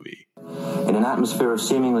first movie. In an atmosphere of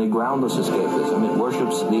seemingly groundless escapism, it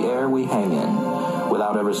worships the air we hang in.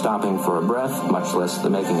 Without ever stopping for a breath, much less the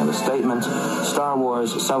making of a statement, Star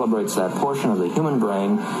Wars celebrates that portion of the human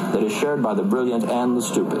brain that is shared by the brilliant and the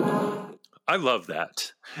stupid. I love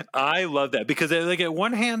that. Because like at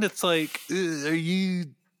one hand, it's like, are you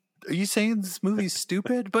saying this movie's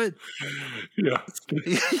stupid? But yeah.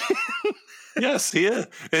 Yes, yeah.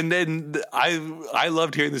 And then I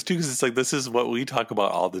loved hearing this too, because it's like, this is what we talk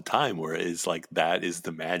about all the time, where it's like, that is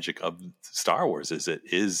the magic of Star Wars, is it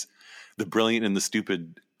is the brilliant and the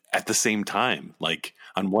stupid at the same time. Like,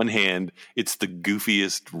 on one hand, it's the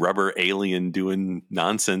goofiest rubber alien doing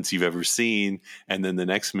nonsense you've ever seen. And then the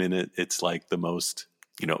next minute, it's like the most,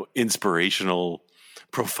 inspirational,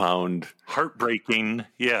 profound, heartbreaking.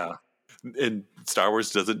 Yeah. And Star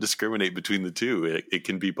Wars doesn't discriminate between the two. It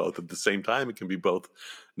can be both at the same time. It can be both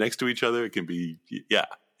next to each other. It can be,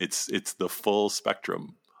 it's the full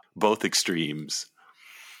spectrum, both extremes.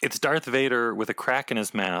 It's Darth Vader with a crack in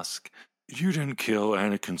his mask. You didn't kill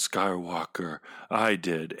Anakin Skywalker. I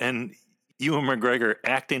did. And Ewan McGregor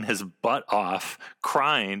acting his butt off,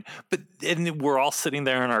 crying, and we're all sitting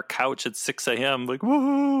there on our couch at 6 a.m. like,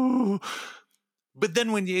 woo! But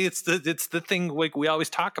then it's the thing like we always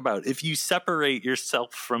talk about. If you separate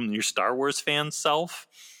yourself from your Star Wars fan self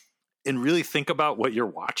and really think about what you're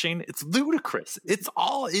watching, it's ludicrous. It's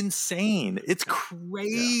all insane. It's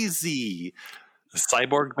crazy. A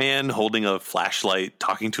cyborg man holding a flashlight,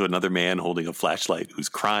 talking to another man holding a flashlight who's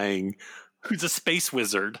crying. Who's a space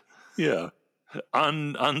wizard. Yeah.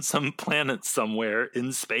 On some planet somewhere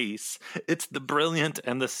in space. It's the brilliant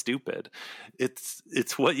and the stupid.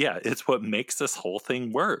 It's what makes this whole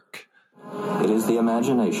thing work. It is the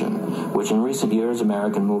imagination, which in recent years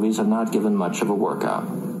American movies have not given much of a workout.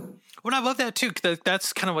 Well, I love that too.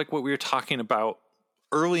 That's kind of like what we were talking about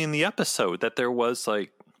early in the episode, that there was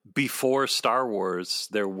like, before Star Wars,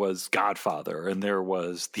 there was Godfather, and there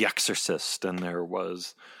was The Exorcist, and there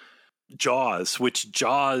was Jaws, which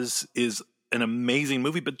Jaws is an amazing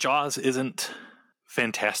movie, but Jaws isn't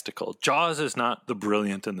fantastical. Jaws is not the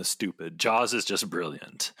brilliant and the stupid. Jaws is just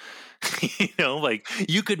brilliant. Like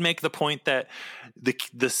you could make the point that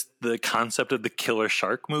the concept of the killer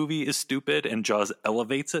shark movie is stupid and Jaws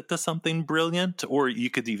elevates it to something brilliant, or you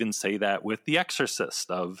could even say that with The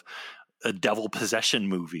Exorcist, of a devil possession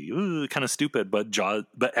movie. Ooh, kind of stupid, but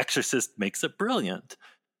Exorcist makes it brilliant.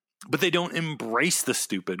 But they don't embrace the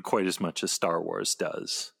stupid quite as much as Star Wars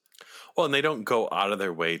does. Well, and they don't go out of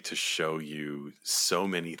their way to show you so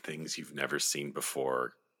many things you've never seen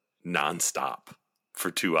before nonstop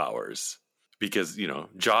for 2 hours. Because,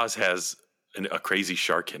 Jaws has a crazy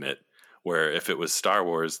shark in it, where if it was Star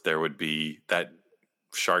Wars, that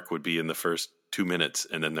shark would be in the first 2 minutes,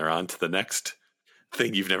 and then they're on to the next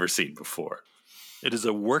thing you've never seen before. It is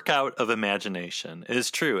a workout of imagination. It is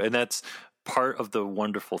true. And that's part of the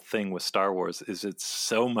wonderful thing with Star Wars, is it's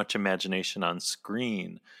so much imagination on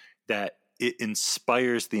screen that it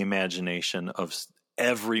inspires the imagination of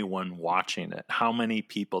everyone watching it. How many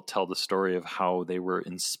people tell the story of how they were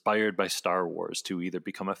inspired by Star Wars to either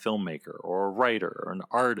become a filmmaker or a writer or an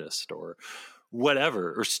artist or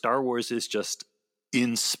whatever, or Star Wars is just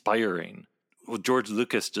inspiring. Well, George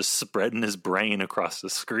Lucas just spreading his brain across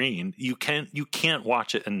the screen. You can't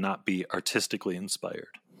watch it and not be artistically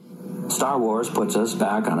inspired. Star Wars puts us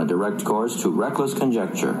back on a direct course to reckless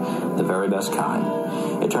conjecture, the very best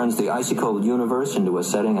kind. It turns the icy cold universe into a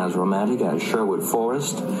setting as romantic as Sherwood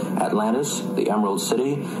Forest, Atlantis, the Emerald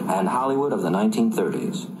City, and Hollywood of the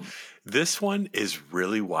 1930s. This one is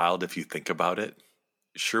really wild if you think about it.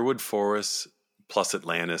 Sherwood Forest plus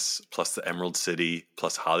Atlantis plus the Emerald City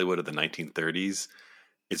plus Hollywood of the 1930s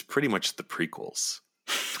is pretty much the prequels.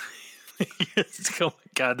 Oh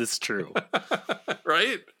my God, that's true.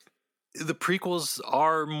 Right? The prequels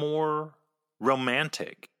are more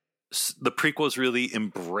romantic. The prequels really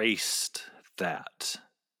embraced that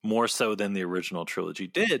more so than the original trilogy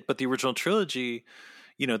did. But the original trilogy,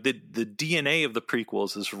 the DNA of the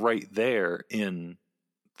prequels is right there in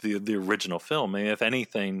the original film. And if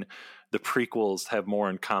anything, the prequels have more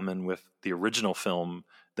in common with the original film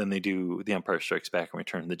than they do The Empire Strikes Back and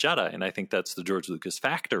Return of the Jedi. And I think that's the George Lucas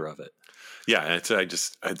factor of it. Yeah,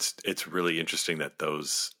 it's really interesting that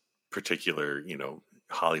those particular,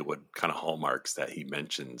 Hollywood kind of hallmarks that he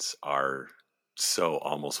mentions are so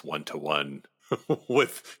almost one-to-one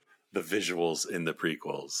with the visuals in the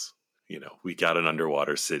prequels. We got an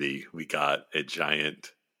underwater city, we got a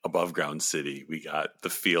giant above ground city, we got the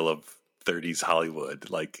feel of 30s Hollywood.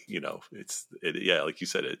 Like, like you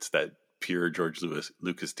said, it's that pure George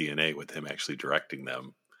Lucas DNA with him actually directing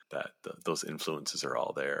them, that those influences are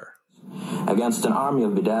all there. Against an army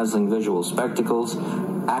of bedazzling visual spectacles,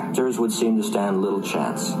 actors would seem to stand little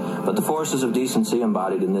chance. But the forces of decency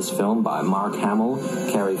embodied in this film by Mark Hamill,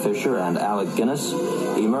 Carrie Fisher, and Alec Guinness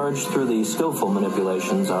emerged through the skillful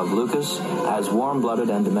manipulations of Lucas as warm-blooded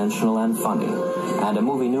and dimensional and funny. And a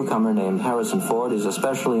movie newcomer named Harrison Ford is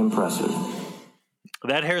especially impressive.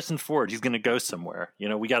 That Harrison Ford, he's going to go somewhere.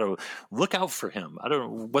 We got to look out for him. I don't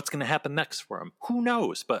know what's going to happen next for him. Who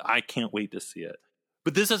knows? But I can't wait to see it.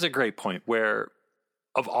 But this is a great point where,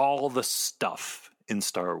 of all the stuff in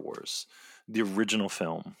Star Wars, the original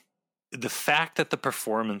film, the fact that the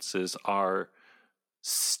performances are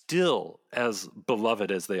still as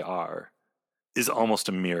beloved as they are is almost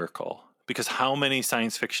a miracle. Because how many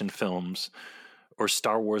science fiction films or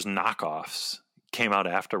Star Wars knockoffs came out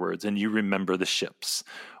afterwards and you remember the ships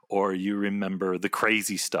or you remember the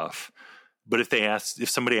crazy stuff. But if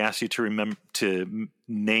somebody asked you to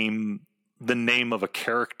name the name of a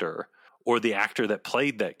character or the actor that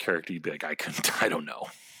played that character, you'd be like, I don't know.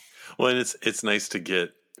 Well, and it's nice to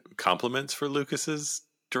get compliments for Lucas's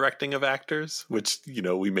directing of actors, which,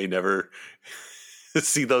 we may never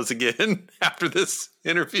see those again after this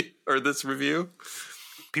interview or this review.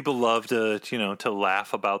 People love to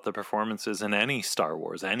laugh about the performances in any Star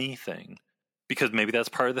Wars, anything, because maybe that's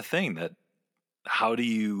part of the thing, that how do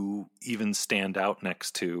you even stand out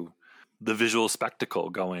next to the visual spectacle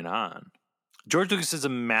going on? George Lucas is a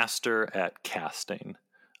master at casting.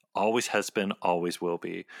 Always has been, always will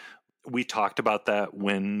be. We talked about that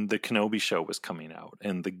when the Kenobi show was coming out,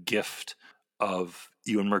 and the gift of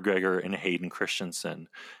Ewan McGregor and Hayden Christensen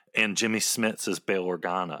and Jimmy Smits as Bail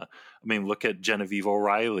Organa. I mean, look at Genevieve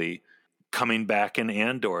O'Reilly coming back in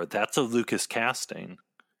Andor. That's a Lucas casting.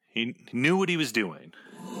 He knew what he was doing.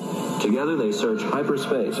 Together they search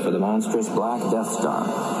hyperspace for the monstrous Black Death Star,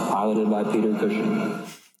 piloted by Peter Cushing.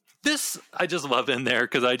 This I just love in there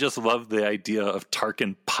because I just love the idea of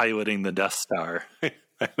Tarkin piloting the Death Star.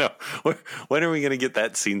 I know. When are we going to get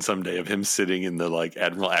that scene someday of him sitting in the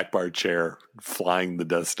Admiral Akbar chair flying the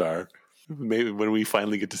Death Star? Maybe when we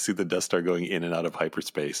finally get to see the Death Star going in and out of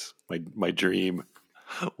hyperspace. My dream.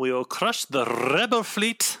 We'll crush the rebel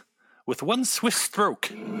fleet with one swift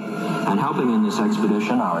stroke. And helping in this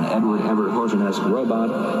expedition are an Edward Everett Horton-esque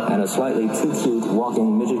robot and a slightly too cute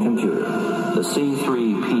walking midget computer, the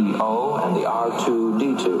C-3PO and the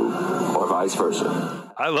R2-D2, or vice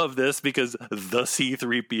versa. I love this because the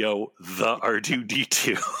C-3PO, the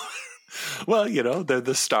R2-D2. Well, they're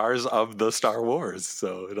the stars of the Star Wars,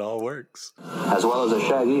 so it all works. As well as a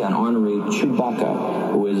shaggy and ornery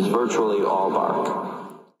Chewbacca, who is virtually all bark.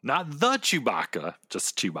 Not the Chewbacca,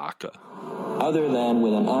 just Chewbacca. Other than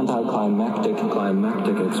with an anticlimactic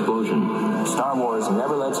explosion, Star Wars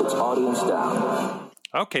never lets its audience down.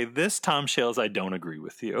 Okay, this Tom Shales, I don't agree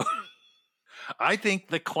with you. I think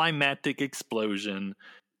the climactic explosion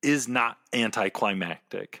is not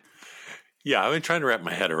anticlimactic. Yeah, I've been trying to wrap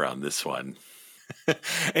my head around this one.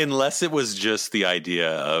 Unless it was just the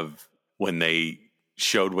idea of when they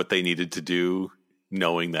showed what they needed to do,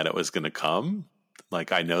 knowing that it was going to come.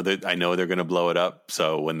 I know they're going to blow it up,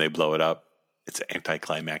 so when they blow it up, it's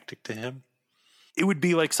anticlimactic to him. It would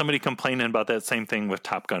be like somebody complaining about that same thing with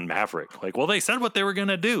Top Gun Maverick. They said what they were going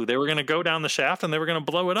to do. They were going to go down the shaft and they were going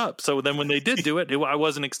to blow it up. So then when they did do it, I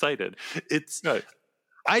wasn't excited. Right.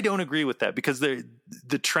 I don't agree with that because the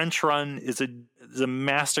Trench Run is a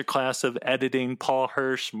masterclass of editing. Paul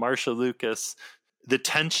Hirsch, Marsha Lucas. The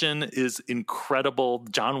tension is incredible.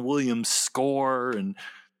 John Williams' score and,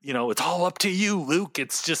 it's all up to you, Luke.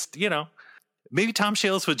 It's just, maybe Tom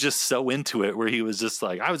Shales was just so into it where he was just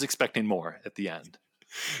like, I was expecting more at the end.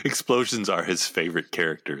 Explosions are his favorite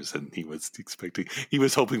characters, and he was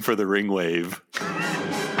hoping for the ring wave.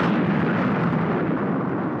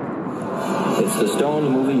 It's the stoned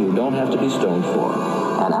movie you don't have to be stoned for.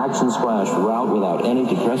 An action-splashed rout without any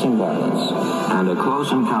depressing violence. And a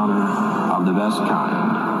close encounter of the best kind.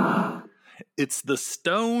 It's the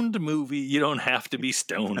stoned movie you don't have to be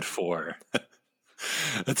stoned for.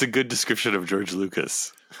 That's a good description of George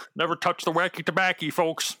Lucas. Never touch the wacky tobacco,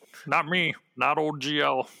 folks. Not me. Not old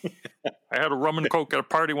GL. I had a rum and Coke at a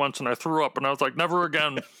party once and I threw up and I was like, never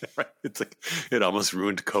again. It's like it almost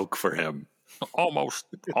ruined Coke for him. Almost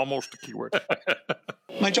a keyword.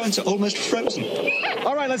 My joints are almost frozen.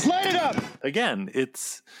 All right, let's light it up. Again,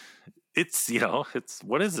 it's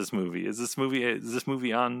what is this movie? Is this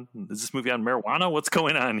movie on marijuana? What's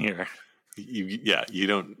going on here? You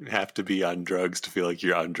don't have to be on drugs to feel like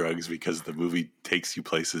you're on drugs because the movie takes you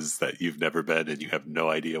places that you've never been and you have no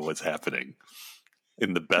idea what's happening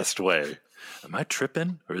in the best way. Am I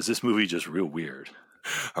tripping or is this movie just real weird?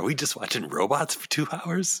 Are we just watching robots for 2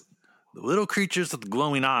 hours? The little creatures with the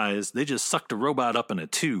glowing eyes, they just sucked a robot up in a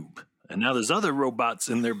tube. And now there's other robots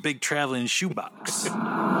in their big traveling shoebox.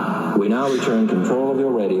 We now return control of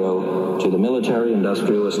your radio to the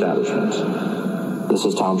military-industrial establishment. This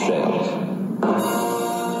is Tom Shales.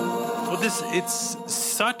 Well, it's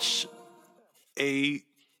such a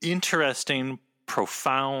interesting,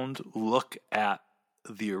 profound look at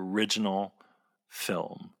the original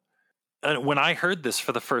film. And when I heard this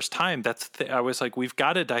for the first time, I was like, we've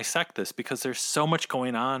got to dissect this because there's so much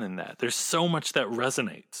going on in that. There's so much that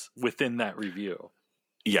resonates within that review.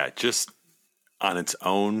 Yeah, just on its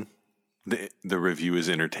own, the review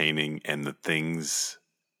is entertaining and the things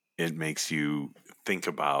it makes you think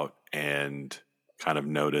about and kind of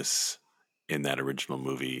notice in that original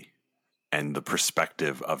movie and the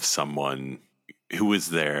perspective of someone who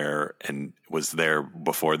was there and was there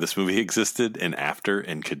before this movie existed and after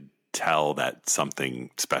and could tell that something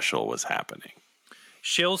special was happening.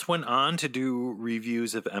 Shales went on to do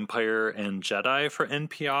reviews of Empire and Jedi for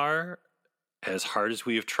NPR. as hard as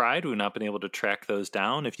we have tried, we've not been able to track those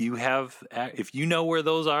down. If you know where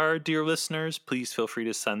those are, dear listeners, please feel free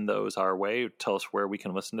to send those our way. Tell us where we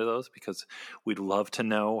can listen to those, because we'd love to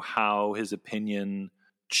know how his opinion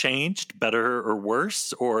changed, better or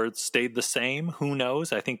worse, or stayed the same. Who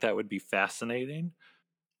knows? I think that would be fascinating.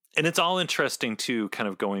 And it's all interesting, too, kind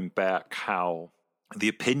of going back how the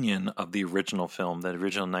opinion of the original film, the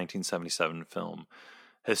original 1977 film,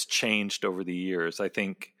 has changed over the years. I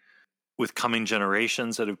think with coming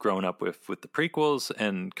generations that have grown up with the prequels,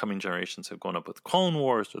 and coming generations have grown up with Clone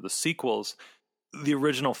Wars or the sequels, the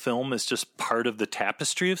original film is just part of the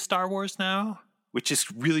tapestry of Star Wars now, which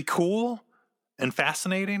is really cool and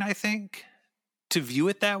fascinating, I think, to view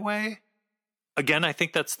it that way. Again, I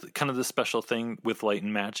think that's kind of the special thing with Light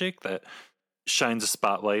and Magic that shines a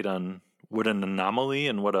spotlight on what an anomaly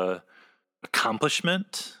and what a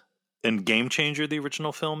accomplishment and game changer the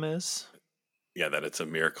original film is. Yeah, that it's a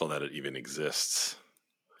miracle that it even exists.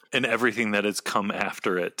 And everything that has come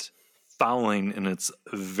after it, following in its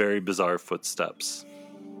very bizarre footsteps.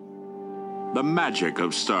 The magic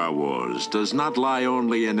of Star Wars does not lie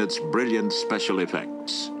only in its brilliant special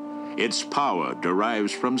effects. Its power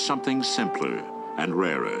derives from something simpler and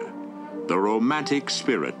rarer, the romantic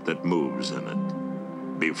spirit that moves in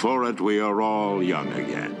it. Before it, we are all young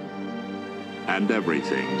again, and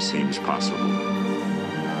everything seems possible.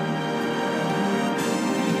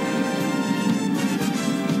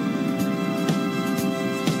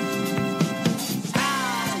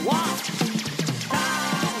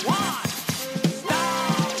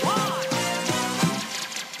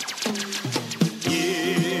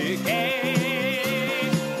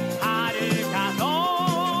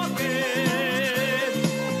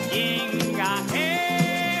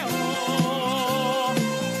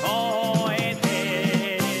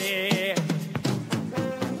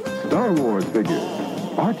 Star Wars figures.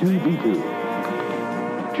 R2-D2.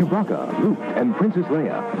 Chewbacca, Luke, and Princess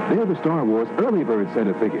Leia. They're the Star Wars Early Bird set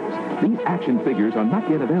of figures. These action figures are not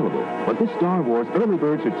yet available, but this Star Wars Early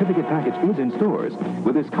Bird certificate package is in stores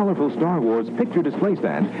with this colorful Star Wars picture display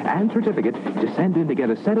stand and certificate to send in to get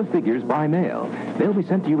a set of figures by mail. They'll be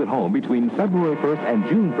sent to you at home between February 1st and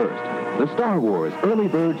June 1st. The Star Wars Early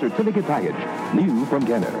Bird certificate package, new from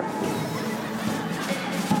Kenner.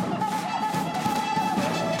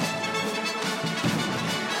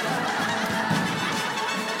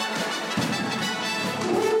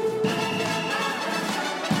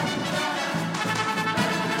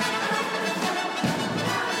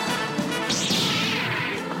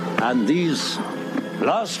 And these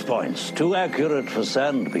last points, too accurate for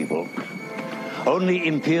sand people. Only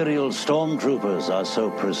Imperial stormtroopers are so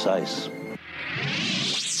precise.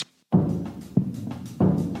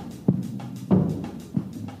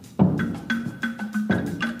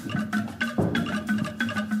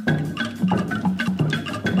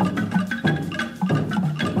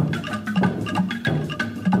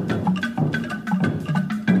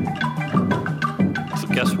 So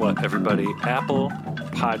guess what, everybody? Apple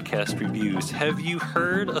Podcast reviews. Have you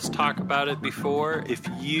heard us talk about it before? If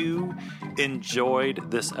you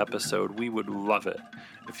enjoyed this episode, we would love it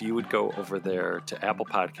if you would go over there to Apple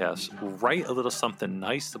Podcasts, write a little something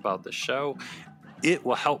nice about the show. It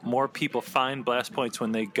will help more people find Blast Points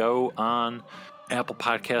when they go on Apple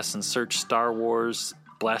Podcasts and search Star Wars.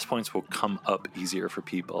 Blast Points will come up easier for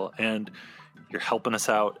people, and you're helping us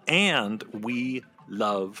out, and we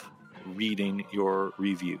love reading your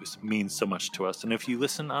reviews. It means so much to us. And if you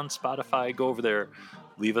listen on Spotify, go over there,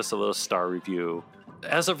 leave us a little star review.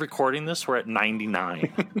 As of recording this, we're at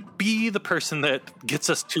 99. Be the person that gets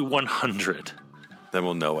us to 100. Then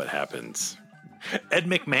we'll know what happens. Ed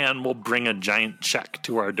McMahon will bring a giant check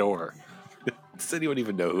to our door. Does anyone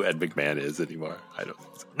even know who Ed McMahon is anymore? I don't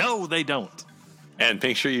think so. No, they don't. And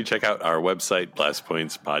make sure you check out our website,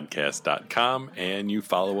 blastpointspodcast.com, and you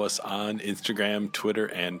follow us on Instagram, Twitter,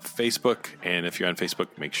 and Facebook. And if you're on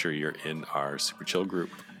Facebook, make sure you're in our Super Chill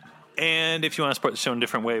group. And if you want to support the show in a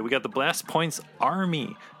different way, we got the Blast Points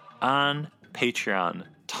Army on Patreon.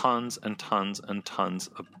 Tons and tons and tons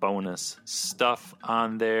of bonus stuff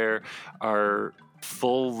on there. Our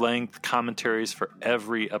full-length commentaries for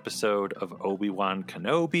every episode of Obi-Wan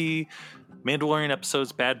Kenobi, Mandalorian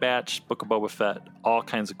episodes, Bad Batch, Book of Boba Fett, all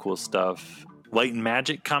kinds of cool stuff. Light and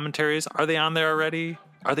Magic commentaries, are they on there already?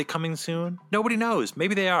 Are they coming soon? Nobody knows.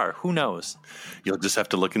 Maybe they are. Who knows? You'll just have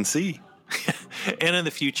to look and see. And in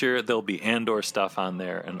the future, there'll be Andor stuff on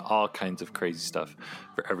there and all kinds of crazy stuff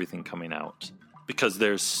for everything coming out. Because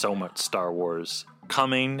there's so much Star Wars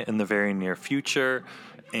coming in the very near future,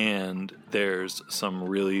 and there's some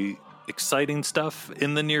really exciting stuff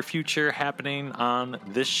in the near future happening on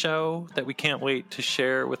this show that we can't wait to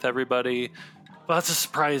share with everybody. Lots of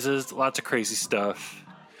surprises, lots of crazy stuff.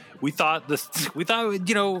 We thought,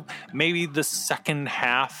 maybe the second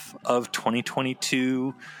half of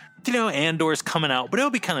 2022, Andor's coming out, but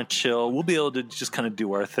it'll be kind of chill. We'll be able to just kind of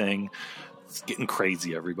do our thing. It's getting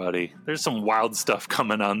crazy, everybody. There's some wild stuff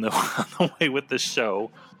coming on the way with this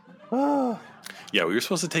show. Yeah, we were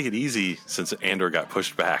supposed to take it easy since Andor got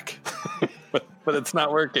pushed back, but it's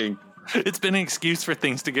not working. It's been an excuse for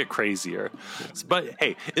things to get crazier. But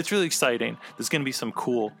hey, it's really exciting. There's going to be some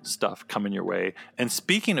cool stuff coming your way. And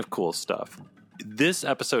speaking of cool stuff, this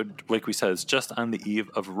episode, like we said, is just on the eve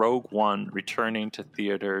of Rogue One returning to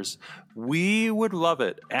theaters. We would love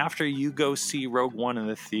it. After you go see Rogue One in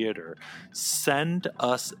the theater, send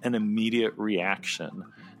us an immediate reaction.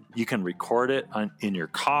 You can record it in your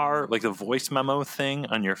car, like the voice memo thing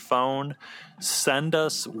on your phone. Send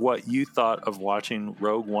us what you thought of watching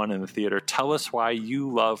Rogue One in the theater. Tell us why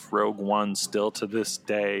you love Rogue One still to this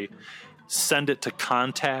day. Send it to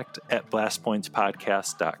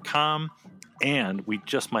contact@blastpointspodcast.com, and we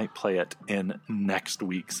just might play it in next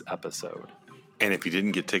week's episode. And if you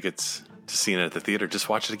didn't get tickets to see it at the theater, just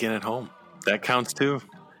watch it again at home. That counts too.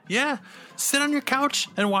 Yeah, sit on your couch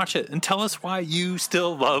and watch it and tell us why you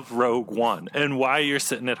still love Rogue One and why you're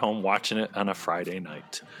sitting at home watching it on a Friday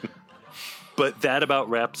night. But that about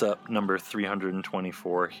wraps up number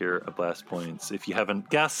 324 here at Blast Points. If you haven't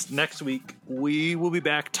guessed, next week we will be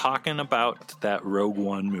back talking about that Rogue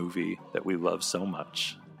One movie that we love so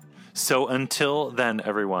much. So until then,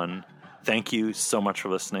 everyone, thank you so much for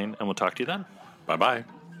listening, and we'll talk to you then. Bye-bye.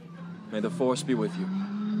 May the Force be with you.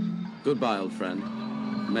 Goodbye, old friend.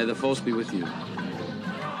 May the Force be with you.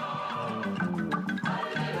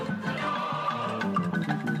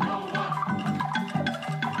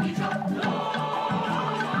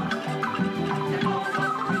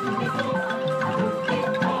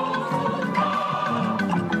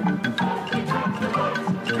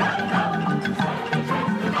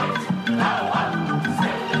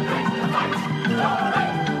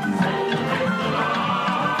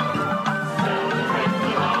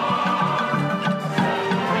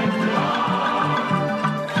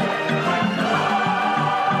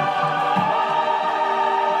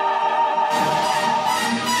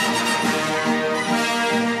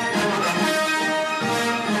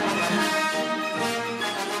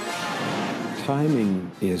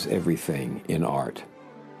 Timing is everything in art.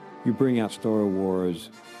 You bring out Star Wars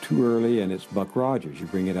too early and it's Buck Rogers. You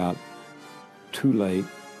bring it out too late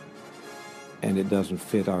and it doesn't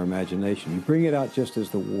fit our imagination. You bring it out just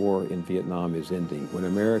as the war in Vietnam is ending, when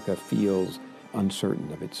America feels uncertain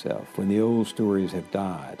of itself, when the old stories have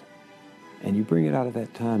died. And you bring it out at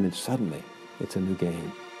that time and suddenly it's a new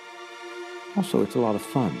game. Also, it's a lot of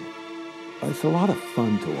fun. It's a lot of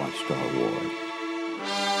fun to watch Star Wars.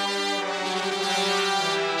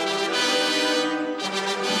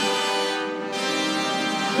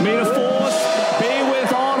 May the